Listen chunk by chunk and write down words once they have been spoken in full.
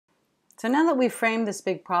So now that we've framed this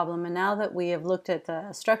big problem, and now that we have looked at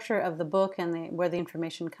the structure of the book and where the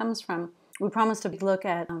information comes from, we promised to look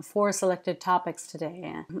at 4 selected topics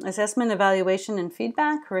today. Assessment, evaluation, and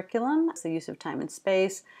feedback, curriculum, the use of time and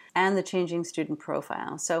space, and the changing student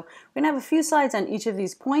profile. So we're going to have a few slides on each of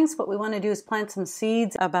these points. What we want to do is plant some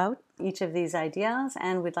seeds about each of these ideas,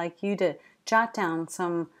 and we'd like you to jot down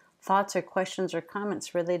some thoughts or questions or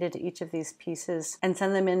comments related to each of these pieces and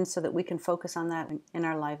send them in so that we can focus on that in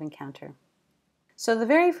our live encounter. So the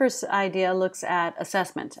very first idea looks at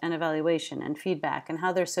assessment and evaluation and feedback and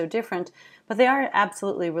how they're so different, but they are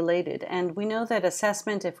absolutely related. And we know that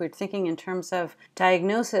assessment, if we're thinking in terms of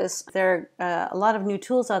diagnosis, there are a lot of new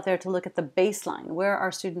tools out there to look at the baseline. Where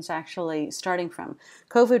are students actually starting from?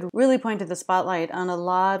 COVID really pointed the spotlight on a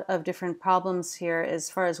lot of different problems here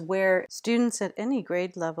as far as where students at any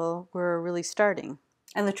grade level were really starting.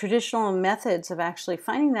 And the traditional methods of actually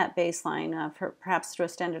finding that baseline, perhaps through a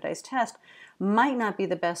standardized test, might not be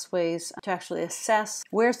the best ways to actually assess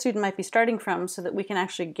where a student might be starting from so that we can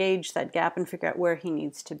actually gauge that gap and figure out where he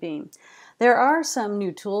needs to be. There are some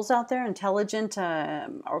new tools out there, intelligent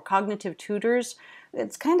or cognitive tutors.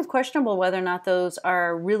 It's kind of questionable whether or not those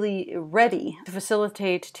are really ready to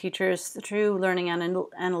facilitate teachers through learning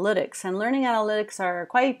analytics. And learning analytics are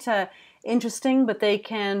quite interesting, but they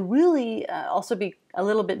can really also be a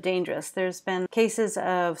little bit dangerous. There's been cases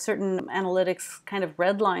of certain analytics kind of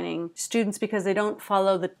redlining students because they don't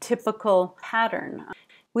follow the typical pattern.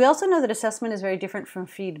 We also know that assessment is very different from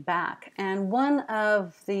feedback. And one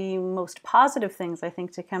of the most positive things, I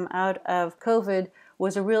think, to come out of COVID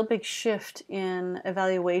was a real big shift in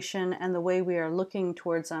evaluation and the way we are looking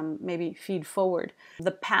towards maybe feed forward.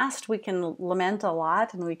 The past we can lament a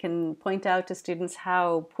lot, and we can point out to students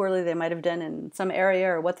how poorly they might have done in some area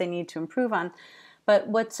or what they need to improve on. But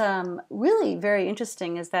what's really very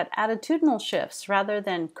interesting is that attitudinal shifts rather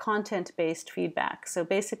than content-based feedback. So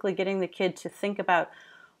basically getting the kid to think about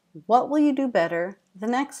what will you do better the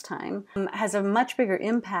next time has a much bigger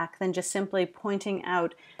impact than just simply pointing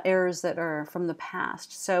out errors that are from the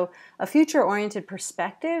past. So a future-oriented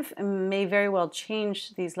perspective may very well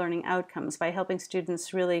change these learning outcomes by helping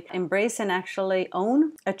students really embrace and actually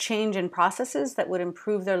own a change in processes that would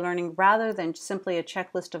improve their learning rather than simply a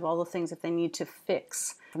checklist of all the things that they need to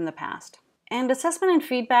fix from the past. And assessment and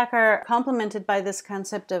feedback are complemented by this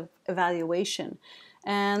concept of evaluation.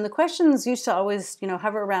 And the questions used to always,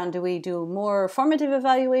 hover around, do we do more formative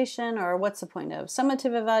evaluation or what's the point of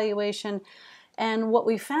summative evaluation? And what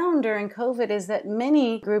we found during COVID is that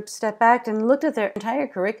many groups stepped back and looked at their entire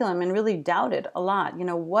curriculum and really doubted a lot.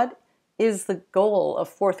 What is the goal of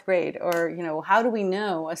 4th grade? Or, how do we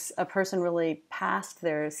know a person really passed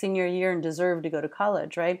their senior year and deserved to go to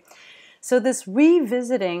college, right? So this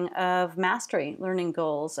revisiting of mastery learning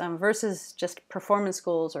goals versus just performance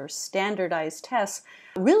goals or standardized tests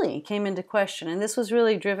really came into question. And this was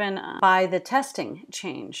really driven by the testing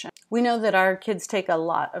change. We know that our kids take a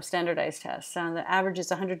lot of standardized tests. The average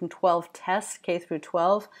is 112 tests, K through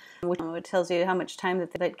 12, which tells you how much time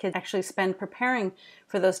that kids actually spend preparing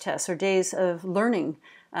for those tests, or days of learning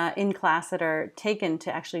in class that are taken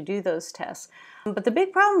to actually do those tests. But the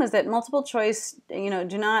big problem is that multiple choice,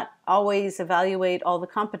 do not always evaluate all the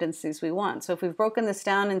competencies we want. So if we've broken this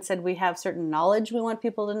down and said we have certain knowledge we want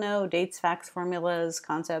people to know, dates, facts, formulas,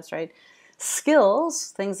 concepts, right? Skills,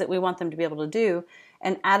 things that we want them to be able to do,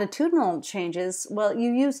 and attitudinal changes, well,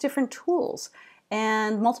 you use different tools.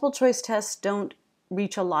 And multiple choice tests don't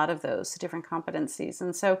reach a lot of those different competencies.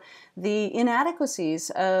 And so the inadequacies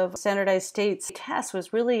of standardized states tests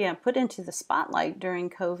was really put into the spotlight during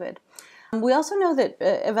COVID. We also know that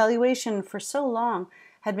evaluation for so long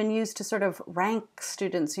had been used to sort of rank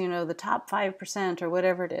students, the top 5% or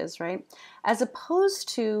whatever it is, right? As opposed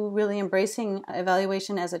to really embracing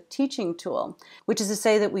evaluation as a teaching tool, which is to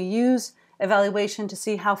say that we use evaluation to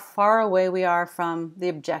see how far away we are from the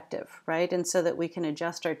objective, right? And so that we can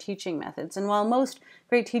adjust our teaching methods. And while most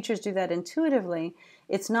great teachers do that intuitively,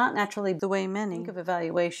 it's not naturally the way many think of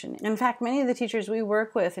evaluation. In fact, many of the teachers we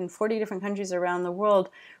work with in 40 different countries around the world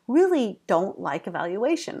really don't like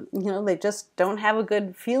evaluation. They just don't have a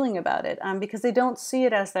good feeling about it because they don't see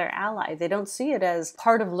it as their ally. They don't see it as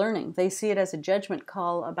part of learning. They see it as a judgment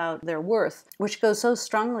call about their worth, which goes so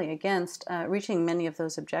strongly against reaching many of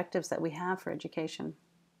those objectives that we have for education.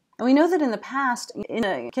 And we know that in the past,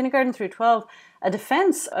 in kindergarten through 12, a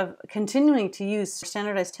defense of continuing to use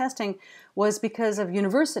standardized testing was because of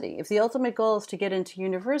university. If the ultimate goal is to get into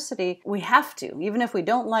university, we have to. Even if we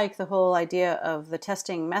don't like the whole idea of the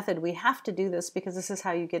testing method, we have to do this because this is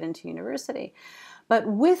how you get into university. But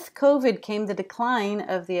with COVID came the decline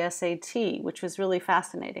of the SAT, which was really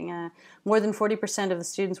fascinating. More than 40% of the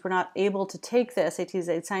students were not able to take the SATs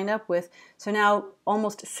they'd signed up with. So now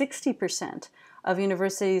almost 60% of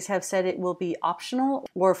universities have said it will be optional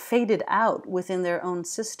or faded out within their own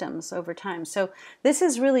systems over time. So this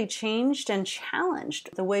has really changed and challenged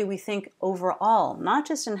the way we think overall, not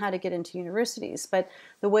just in how to get into universities, but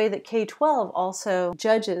the way that K-12 also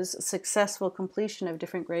judges successful completion of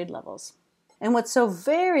different grade levels. And what's so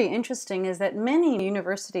very interesting is that many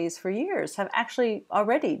universities for years have actually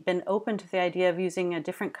already been open to the idea of using a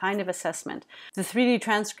different kind of assessment. The 3D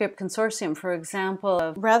Transcript Consortium, for example,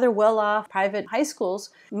 of rather well-off private high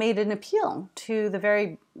schools, made an appeal to the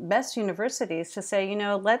very best universities to say,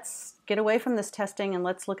 let's get away from this testing and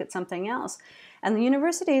let's look at something else. And the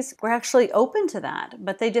universities were actually open to that,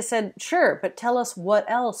 but they just said, sure, but tell us what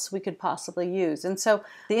else we could possibly use. And so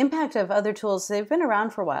the impact of other tools, they've been around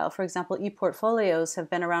for a while. For example, e-portfolios have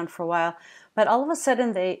been around for a while, but all of a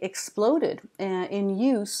sudden they exploded in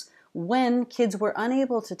use when kids were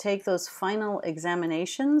unable to take those final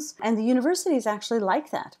examinations. And the universities actually like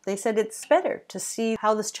that. They said it's better to see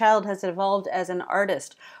how this child has evolved as an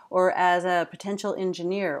artist or as a potential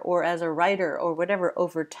engineer or as a writer or whatever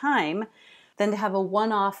over time than to have a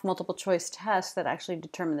one-off multiple choice test that actually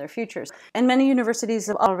determine their futures. And many universities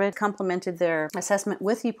have already complemented their assessment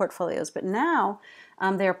with e-portfolios, but now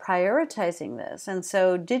they're prioritizing this. And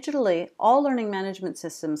so digitally, all learning management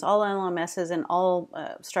systems, all LMSs and all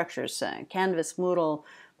structures, Canvas, Moodle,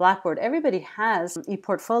 Blackboard, everybody has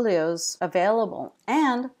e-portfolios available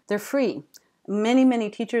and they're free. Many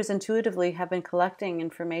teachers intuitively have been collecting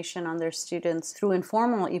information on their students through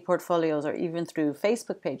informal e-portfolios or even through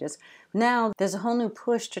Facebook pages. Now there's a whole new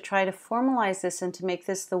push to try to formalize this and to make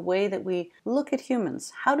this the way that we look at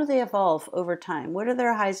humans. How do they evolve over time? What are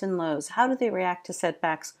their highs and lows? How do they react to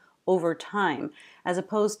setbacks over time, as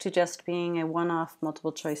opposed to just being a one-off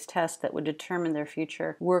multiple choice test that would determine their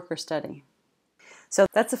future work or study? So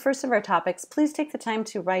that's the first of our topics. Please take the time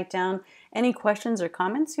to write down any questions or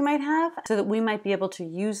comments you might have so that we might be able to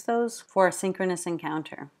use those for a synchronous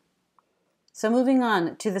encounter. So moving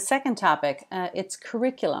on to the second topic, it's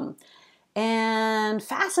curriculum. And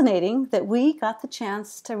fascinating that we got the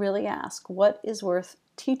chance to really ask, what is worth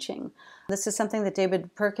teaching? This is something that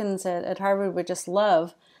David Perkins at Harvard would just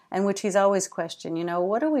love, and which he's always questioned,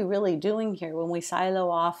 what are we really doing here when we silo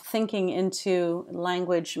off thinking into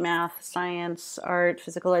language, math, science, art,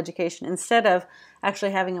 physical education, instead of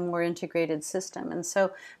actually having a more integrated system? And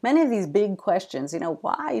so many of these big questions,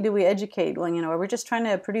 why do we educate? Well, are we just trying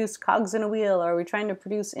to produce cogs in a wheel? Or are we trying to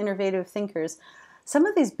produce innovative thinkers? Some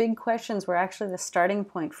of these big questions were actually the starting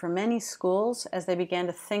point for many schools as they began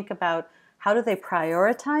to think about how do they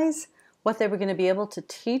prioritize what they were going to be able to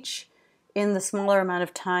teach in the smaller amount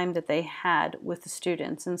of time that they had with the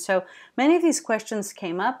students. And so many of these questions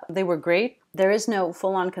came up. They were great. There is no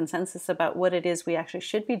full-on consensus about what it is we actually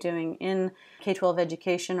should be doing in K-12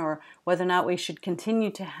 education, or whether or not we should continue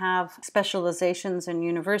to have specializations in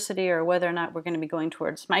university, or whether or not we're going to be going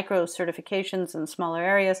towards micro certifications in smaller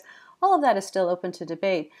areas. All of that is still open to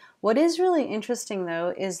debate. What is really interesting,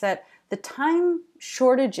 though, is that the time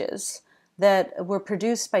shortages that were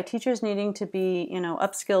produced by teachers needing to be,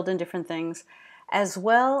 upskilled in different things, as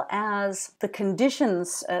well as the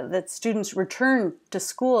conditions that students returned to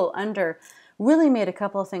school under, really made a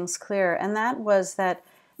couple of things clear. And that was that,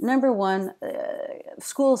 number one,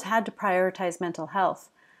 schools had to prioritize mental health.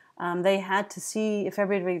 They had to see if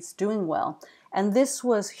everybody's doing well. And this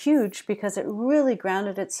was huge because it really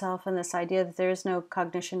grounded itself in this idea that there is no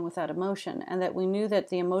cognition without emotion, and that we knew that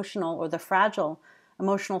the emotional or the fragile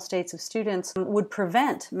emotional states of students would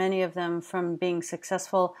prevent many of them from being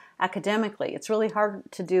successful academically. It's really hard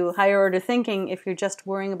to do higher order thinking if you're just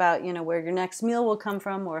worrying about, where your next meal will come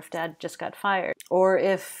from, or if dad just got fired, or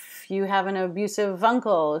if you have an abusive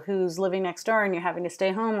uncle who's living next door and you're having to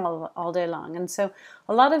stay home all day long. And so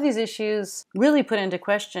a lot of these issues really put into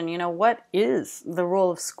question, what is the role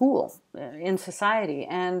of school in society,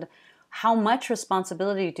 and how much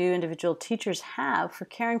responsibility do individual teachers have for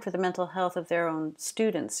caring for the mental health of their own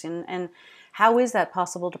students, and how is that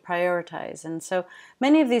possible to prioritize? And so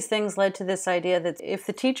many of these things led to this idea that if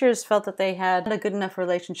the teachers felt that they had a good enough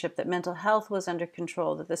relationship, that mental health was under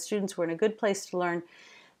control, that the students were in a good place to learn,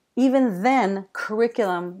 even then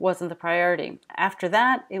curriculum wasn't the priority. After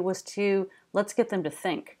that, it was let's get them to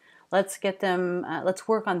think. Let's get them, let's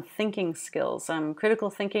work on thinking skills. Critical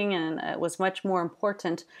thinking and was much more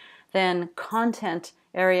important than content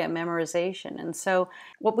area memorization. And so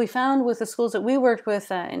what we found with the schools that we worked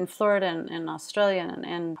with in Florida and Australia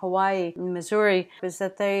and Hawaii and Missouri is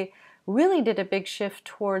that they really did a big shift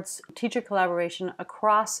towards teacher collaboration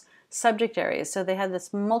across subject areas. So they had this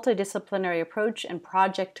multidisciplinary approach and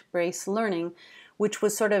project-based learning, which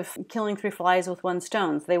was sort of killing three flies with one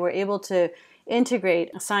stone. They were able to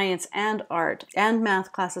integrate science and art and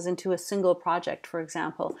math classes into a single project, for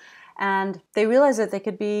example. And they realized that they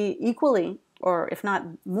could be equally, or if not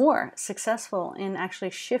more, successful in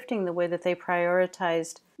actually shifting the way that they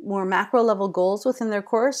prioritized more macro level goals within their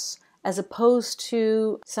course, as opposed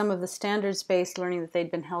to some of the standards-based learning that they'd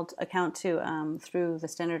been held account to through the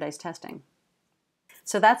standardized testing.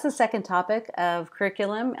 So that's the second topic of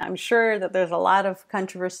curriculum. I'm sure that there's a lot of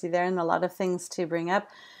controversy there and a lot of things to bring up.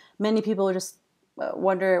 Many people just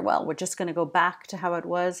wonder, well, we're just going to go back to how it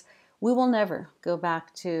was. We will never go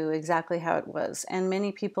back to exactly how it was. And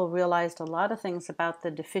many people realized a lot of things about the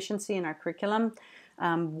deficiency in our curriculum,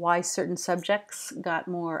 why certain subjects got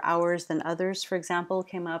more hours than others, for example,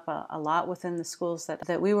 came up a lot within the schools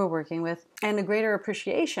that we were working with, and a greater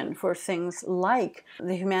appreciation for things like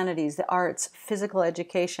the humanities, the arts, physical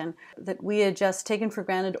education that we had just taken for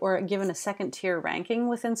granted or given a second-tier ranking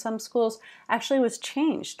within some schools actually was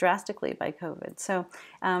changed drastically by COVID. So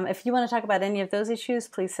if you want to talk about any of those issues,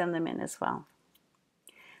 please send them in as well.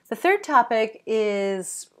 The third topic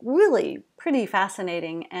is really pretty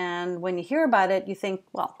fascinating, and when you hear about it, you think,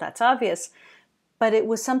 well, that's obvious, but it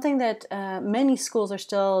was something that many schools are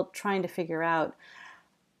still trying to figure out.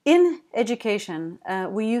 In education,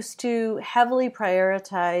 we used to heavily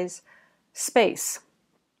prioritize space,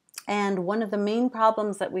 and one of the main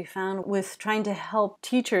problems that we found with trying to help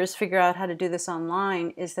teachers figure out how to do this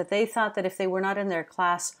online is that they thought that if they were not in their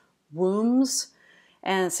class rooms,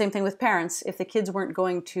 and same thing with parents, if the kids weren't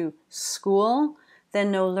going to school, then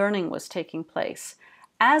no learning was taking place,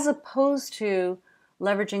 as opposed to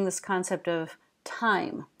leveraging this concept of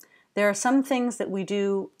time. There are some things that we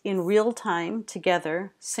do in real time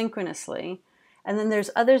together, synchronously, and then there's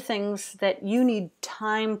other things that you need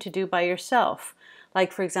time to do by yourself.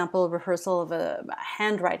 Like, for example, rehearsal of a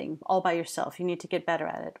handwriting all by yourself. You need to get better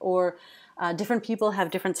at it. Or different people have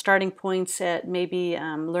different starting points at maybe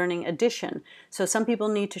learning addition. So some people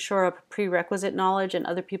need to shore up prerequisite knowledge and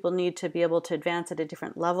other people need to be able to advance at a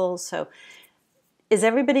different level. So is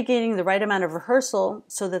everybody getting the right amount of rehearsal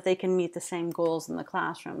so that they can meet the same goals in the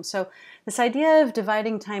classroom? So this idea of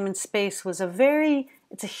dividing time and space was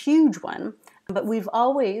it's a huge one, but we've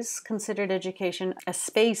always considered education a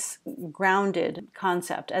space-grounded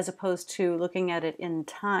concept as opposed to looking at it in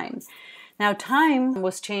time. Now, time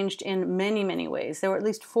was changed in many, many ways. There were at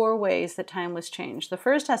least 4 ways that time was changed. The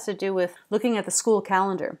first has to do with looking at the school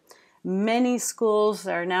calendar. Many schools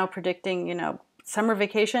are now predicting, summer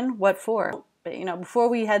vacation, what for? But, before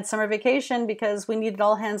we had summer vacation because we needed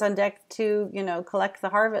all hands on deck to, collect the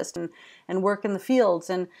harvest and work in the fields.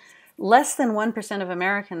 And less than 1% of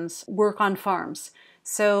Americans work on farms.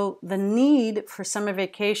 So the need for summer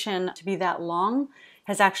vacation to be that long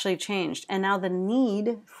has actually changed. And now the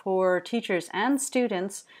need for teachers and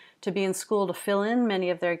students to be in school to fill in many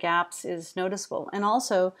of their gaps is noticeable. And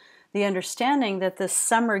also the understanding that this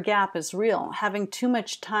summer gap is real. Having too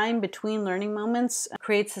much time between learning moments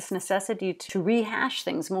creates this necessity to rehash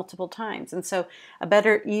things multiple times. And so a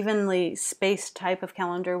better evenly spaced type of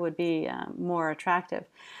calendar would be more attractive.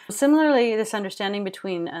 Similarly, this understanding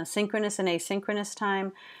between synchronous and asynchronous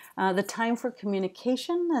time, the time for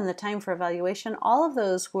communication and the time for evaluation, all of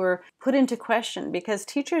those were put into question because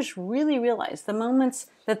teachers really realized the moments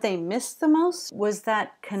that they missed the most was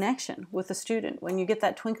that connection with the student. When you get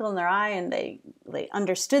that twinkle in their eye and they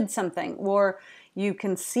understood something, or you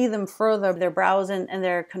can see them further, their brows, and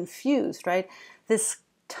they're confused, right? This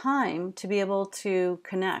time to be able to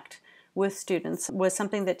connect with students was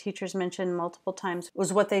something that teachers mentioned multiple times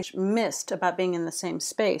was what they missed about being in the same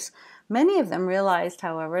space. Many of them realized,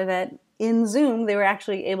 however, that in Zoom they were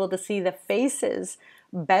actually able to see the faces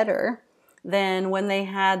better than when they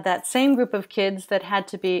had that same group of kids that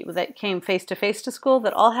came face to face to school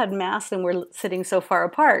that all had masks and were sitting so far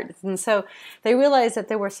apart. And so they realized that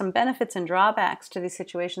there were some benefits and drawbacks to these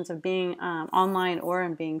situations of being online or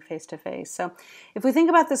in being face to face. So if we think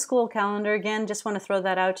about the school calendar, again, just want to throw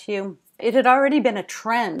that out to you. It had already been a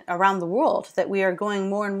trend around the world that we are going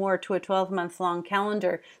more and more to a 12-month-long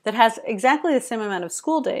calendar that has exactly the same amount of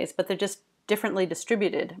school days, but they're just differently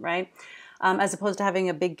distributed, right? as opposed to having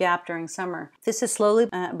a big gap during summer. This has slowly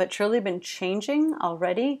but surely been changing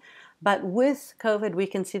already. But with COVID, we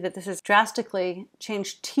can see that this has drastically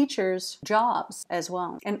changed teachers' jobs as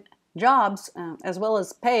well. And jobs, as well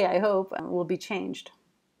as pay, I hope, will be changed.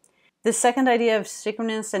 This second idea of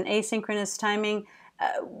synchronous and asynchronous timing,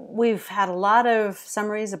 we've had a lot of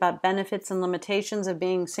summaries about benefits and limitations of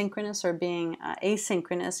being synchronous or being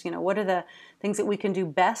asynchronous. What are the things that we can do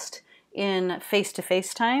best in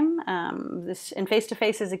face-to-face time? This in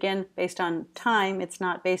face-to-face is, again, based on time. It's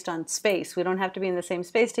not based on space. We don't have to be in the same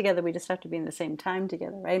space together. We just have to be in the same time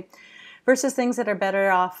together, right? Versus things that are better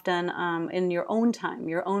off done in your own time,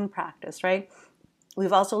 your own practice, right?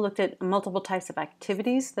 We've also looked at multiple types of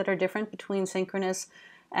activities that are different between synchronous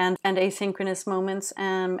and asynchronous moments.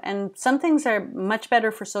 And some things are much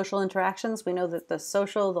better for social interactions. We know that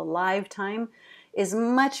the live time is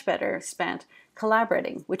much better spent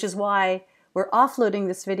collaborating, which is why we're offloading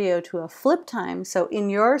this video to a flip time. So in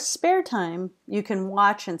your spare time, you can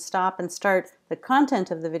watch and stop and start the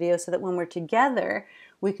content of the video so that when we're together,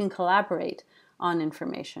 we can collaborate on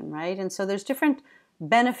information, right? And so there's different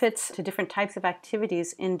benefits to different types of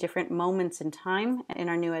activities in different moments in time in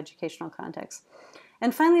our new educational context.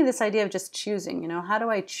 And finally, this idea of just choosing, how do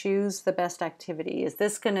I choose the best activity? Is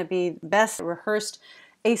this going to be best rehearsed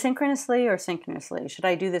asynchronously or synchronously? Should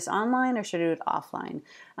I do this online or should I do it offline?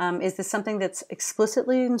 Is this something that's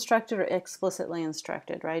explicitly instructed or explicitly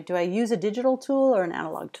instructed, right? Do I use a digital tool or an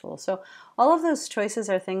analog tool? So all of those choices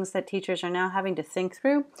are things that teachers are now having to think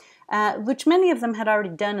through, which many of them had already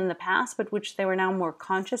done in the past, but which they were now more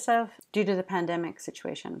conscious of due to the pandemic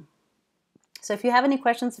situation. So if you have any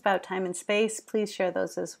questions about time and space, please share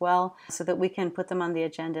those as well so that we can put them on the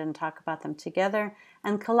agenda and talk about them together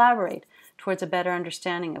and collaborate towards a better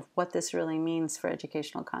understanding of what this really means for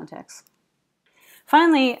educational contexts.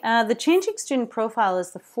 Finally, the changing student profile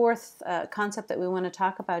is the fourth concept that we want to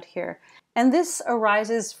talk about here. And this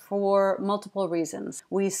arises for multiple reasons.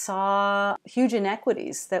 We saw huge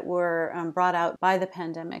inequities that were brought out by the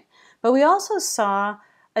pandemic, but we also saw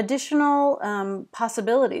additional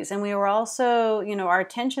possibilities. And we were also, our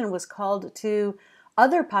attention was called to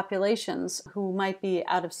other populations who might be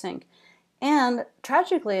out of sync. And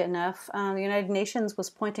tragically enough, the United Nations was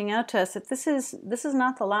pointing out to us that this is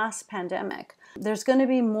not the last pandemic. There's going to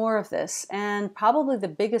be more of this, and probably the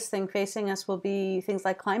biggest thing facing us will be things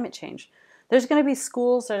like climate change. There's going to be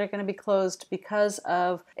schools that are going to be closed because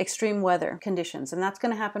of extreme weather conditions, and that's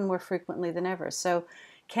going to happen more frequently than ever. So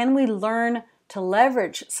can we learn to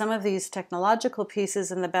leverage some of these technological pieces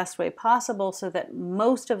in the best way possible so that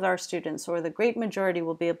most of our students, or the great majority,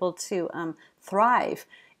 will be able to thrive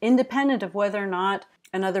independent of whether or not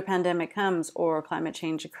another pandemic comes or climate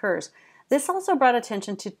change occurs? This also brought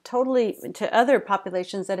attention to other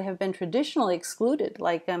populations that have been traditionally excluded,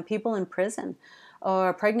 like people in prison,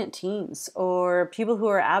 or pregnant teens, or people who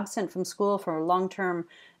are absent from school for long-term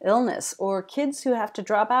illness, or kids who have to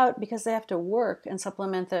drop out because they have to work and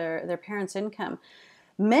supplement their parents' income.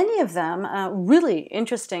 Many of them, really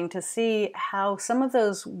interesting to see how some of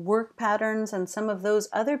those work patterns and some of those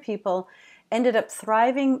other people ended up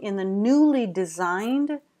thriving in the newly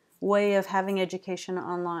designed way of having education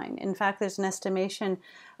online. In fact, there's an estimation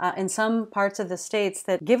in some parts of the states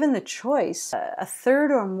that given the choice, a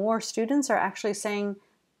third or more students are actually saying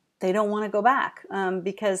they don't want to go back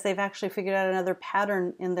because they've actually figured out another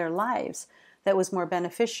pattern in their lives that was more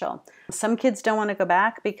beneficial. Some kids don't want to go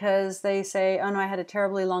back because they say, oh no, I had a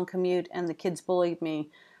terribly long commute and the kids bullied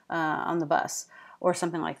me on the bus, or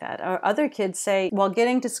something like that. Or other kids say, well,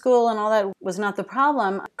 getting to school and all that was not the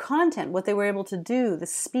problem. Content, what they were able to do, the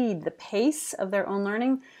speed, the pace of their own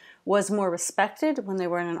learning was more respected when they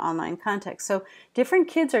were in an online context. So different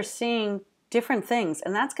kids are seeing different things,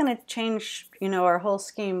 and that's going to change, our whole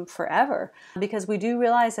scheme forever, because we do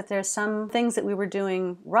realize that there's some things that we were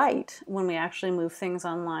doing right when we actually moved things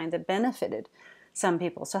online that benefited some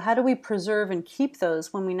people. So how do we preserve and keep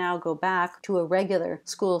those when we now go back to a regular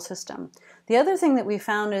school system? The other thing that we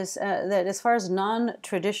found is that as far as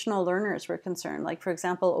non-traditional learners were concerned, like for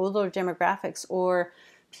example, older demographics or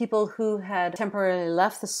people who had temporarily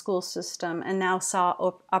left the school system and now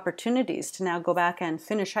saw opportunities to now go back and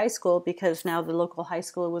finish high school because now the local high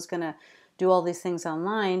school was going to do all these things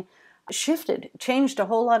online, changed a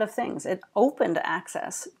whole lot of things. It opened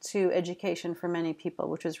access to education for many people,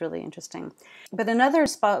 which was really interesting. But another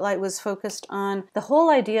spotlight was focused on the whole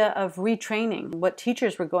idea of retraining, what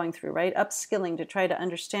teachers were going through, right? Upskilling to try to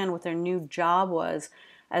understand what their new job was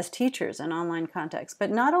as teachers in online context.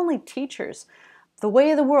 But not only teachers. the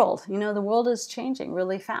way of the world. The world is changing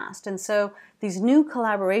really fast. And so these new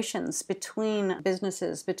collaborations between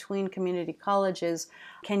businesses, between community colleges,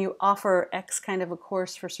 can you offer X kind of a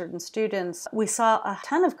course for certain students? We saw a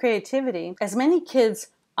ton of creativity as many kids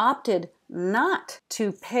opted not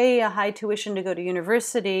to pay a high tuition to go to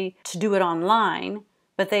university, to do it online,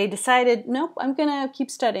 but they decided, nope, I'm going to keep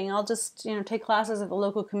studying. I'll just, take classes at the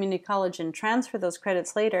local community college and transfer those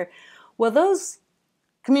credits later. Well, those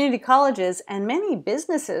community colleges and many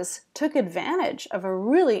businesses took advantage of a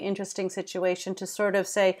really interesting situation to sort of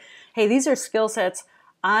say, hey, these are skill sets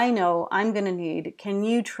I know I'm going to need. Can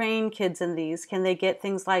you train kids in these? Can they get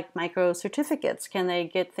things like micro certificates? Can they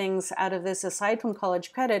get things out of this aside from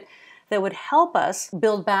college credit that would help us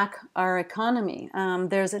build back our economy?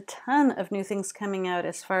 There's a ton of new things coming out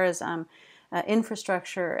as far as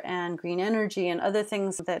infrastructure and green energy and other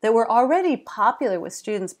things that were already popular with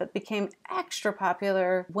students but became extra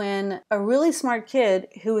popular when a really smart kid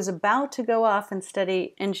who was about to go off and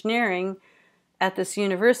study engineering at this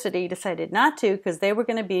university decided not to because they were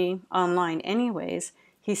going to be online anyways.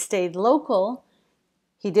 He stayed local,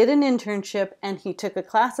 he did an internship, and he took a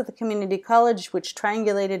class at the community college which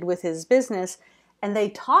triangulated with his business, and they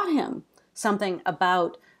taught him something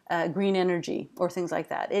about green energy or things like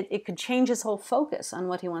that. It could change his whole focus on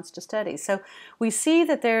what he wants to study. So we see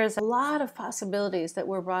that there's a lot of possibilities that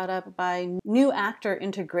were brought up by new actor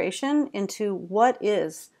integration into what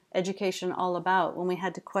is education all about when we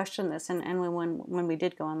had to question this and when we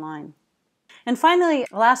did go online. And finally,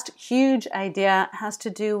 last huge idea has to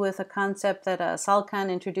do with a concept that Sal Khan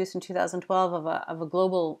introduced in 2012 of a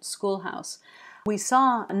global schoolhouse. We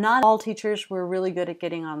saw not all teachers were really good at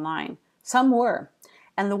getting online. Some were.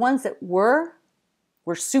 And the ones that were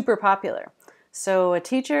super popular. So a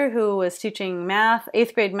teacher who was teaching math,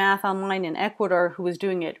 8th grade math online in Ecuador, who was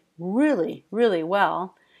doing it really, really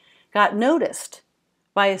well, got noticed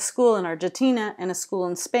by a school in Argentina and a school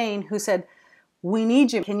in Spain who said, we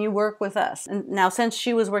need you. Can you work with us? And now since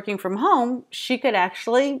she was working from home, she could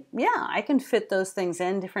actually, I can fit those things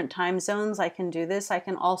in, different time zones. I can do this. I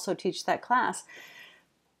can also teach that class.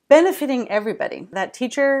 Benefiting everybody. That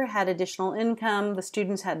teacher had additional income, the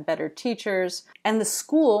students had better teachers, and the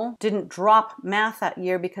school didn't drop math that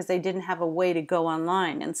year because they didn't have a way to go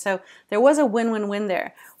online. And so there was a win-win-win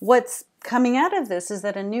there. What's coming out of this is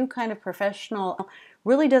that a new kind of professional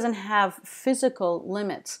really doesn't have physical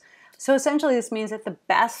limits. So essentially this means that the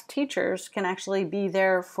best teachers can actually be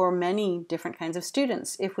there for many different kinds of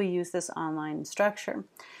students if we use this online structure.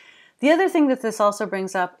 The other thing that this also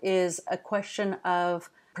brings up is a question of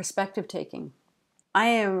perspective taking. I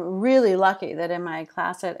am really lucky that in my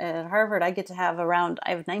class at Harvard, I get to have I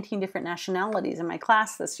have 19 different nationalities in my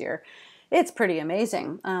class this year. It's pretty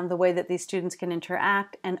amazing the way that these students can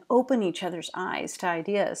interact and open each other's eyes to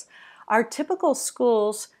ideas. Our typical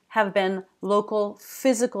schools have been local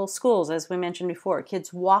physical schools, as we mentioned before.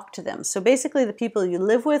 Kids walk to them. So basically the people you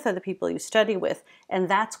live with are the people you study with, and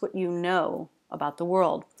that's what you know about the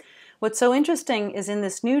world. What's so interesting is in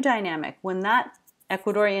this new dynamic, when that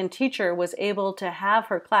Ecuadorian teacher was able to have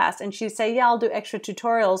her class and she'd say, I'll do extra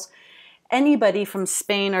tutorials. Anybody from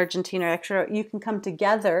Spain, Argentina, extra, you can come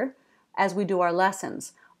together as we do our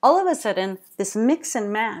lessons. All of a sudden, this mix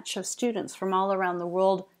and match of students from all around the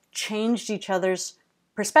world changed each other's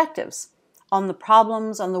perspectives on the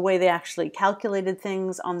problems, on the way they actually calculated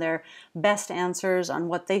things, on their best answers, on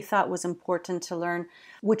what they thought was important to learn,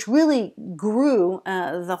 which really grew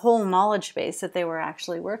the whole knowledge base that they were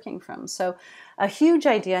actually working from. So a huge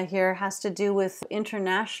idea here has to do with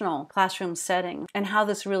international classroom setting and how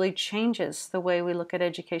this really changes the way we look at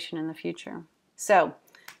education in the future. So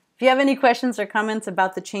if you have any questions or comments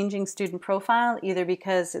about the changing student profile, either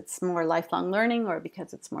because it's more lifelong learning or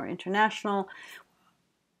because it's more international,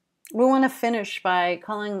 we want to finish by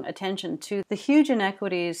calling attention to the huge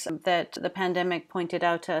inequities that the pandemic pointed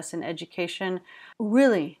out to us in education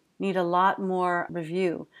really need a lot more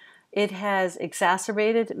review. It has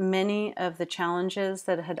exacerbated many of the challenges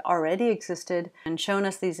that had already existed and shown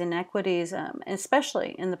us these inequities,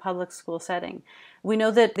 especially in the public school setting. We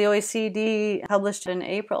know that the OECD published in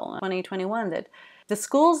April 2021 that the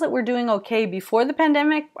schools that were doing okay before the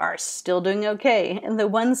pandemic are still doing okay, and the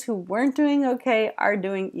ones who weren't doing okay are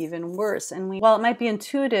doing even worse. And while it might be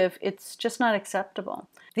intuitive, it's just not acceptable.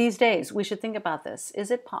 These days, we should think about this. Is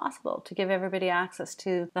it possible to give everybody access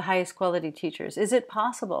to the highest quality teachers? Is it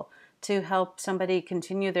possible to help somebody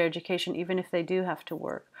continue their education even if they do have to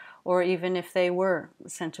work, or even if they were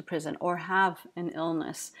sent to prison, or have an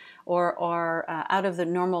illness, or are out of the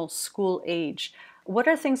normal school age? What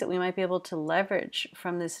are things that we might be able to leverage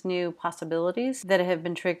from this new possibilities that have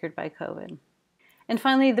been triggered by COVID? And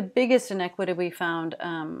finally, the biggest inequity we found,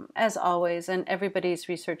 as always, and everybody's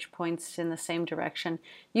research points in the same direction,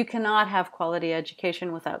 you cannot have quality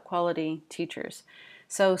education without quality teachers.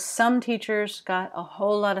 So some teachers got a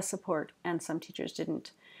whole lot of support and some teachers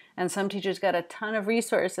didn't. And some teachers got a ton of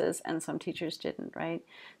resources and some teachers didn't, right?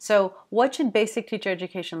 So what should basic teacher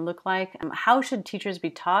education look like? How should teachers be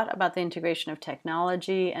taught about the integration of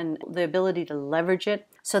technology and the ability to leverage it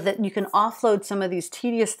so that you can offload some of these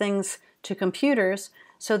tedious things to computers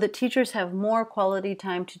so that teachers have more quality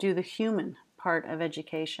time to do the human part of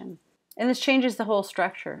education? And this changes the whole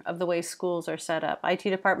structure of the way schools are set up. IT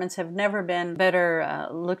departments have never been better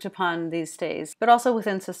looked upon these days, but also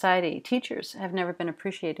within society, teachers have never been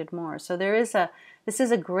appreciated more. So this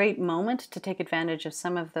is a great moment to take advantage of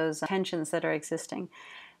some of those tensions that are existing.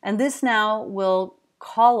 And this now will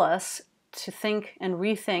call us to think and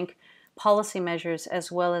rethink policy measures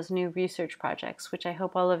as well as new research projects, which I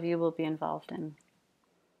hope all of you will be involved in.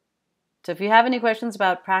 So if you have any questions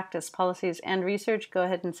about practice, policies, and research, go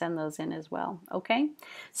ahead and send those in as well, okay?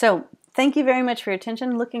 So thank you very much for your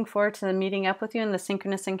attention. Looking forward to meeting up with you in the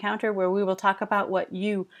synchronous encounter where we will talk about what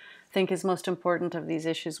you think is most important of these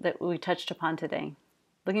issues that we touched upon today.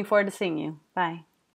 Looking forward to seeing you. Bye.